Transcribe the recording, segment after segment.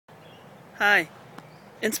Hi,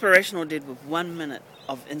 Inspirational did with 1 minute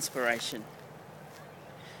of inspiration.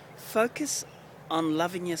 Focus on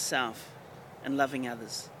loving yourself and loving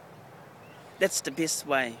others. That's the best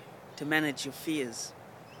way to manage your fears.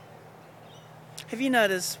 Have you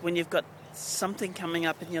noticed when you've got something coming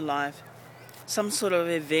up in your life, some sort of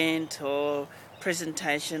event or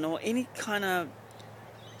presentation or any kind of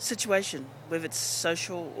situation, whether it's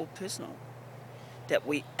social or personal, that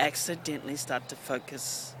we accidentally start to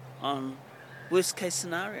focus on worst case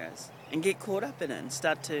scenarios and get caught up in it and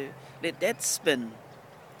start to let that spin.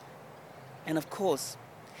 And of course,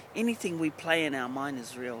 anything we play in our mind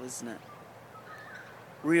is real, isn't it?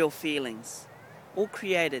 Real feelings, all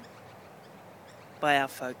created by our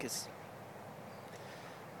focus.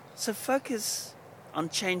 So focus on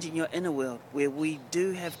changing your inner world where we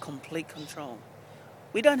do have complete control.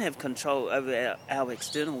 We don't have control over our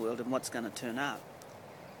external world and what's going to turn up.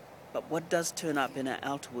 But what does turn up in our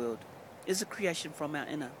outer world is a creation from our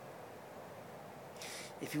inner.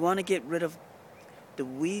 If you want to get rid of the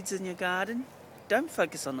weeds in your garden, don't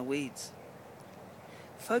focus on the weeds.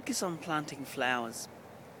 Focus on planting flowers.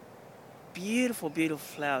 Beautiful, beautiful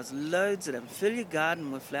flowers, loads of them. Fill your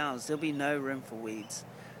garden with flowers. There'll be no room for weeds.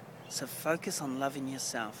 So focus on loving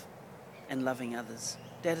yourself and loving others.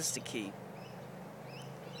 That is the key.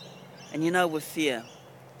 And with fear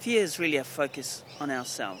is really a focus on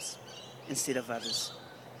ourselves instead of others.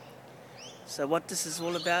 So what this is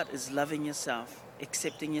all about is loving yourself,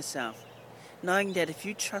 accepting yourself, knowing that if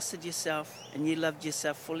you trusted yourself and you loved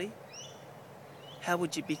yourself fully, how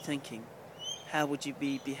would you be thinking? How would you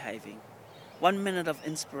be behaving? 1 minute of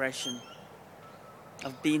inspiration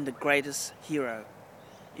of being the greatest hero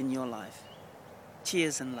in your life.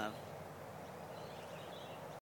 Cheers and love.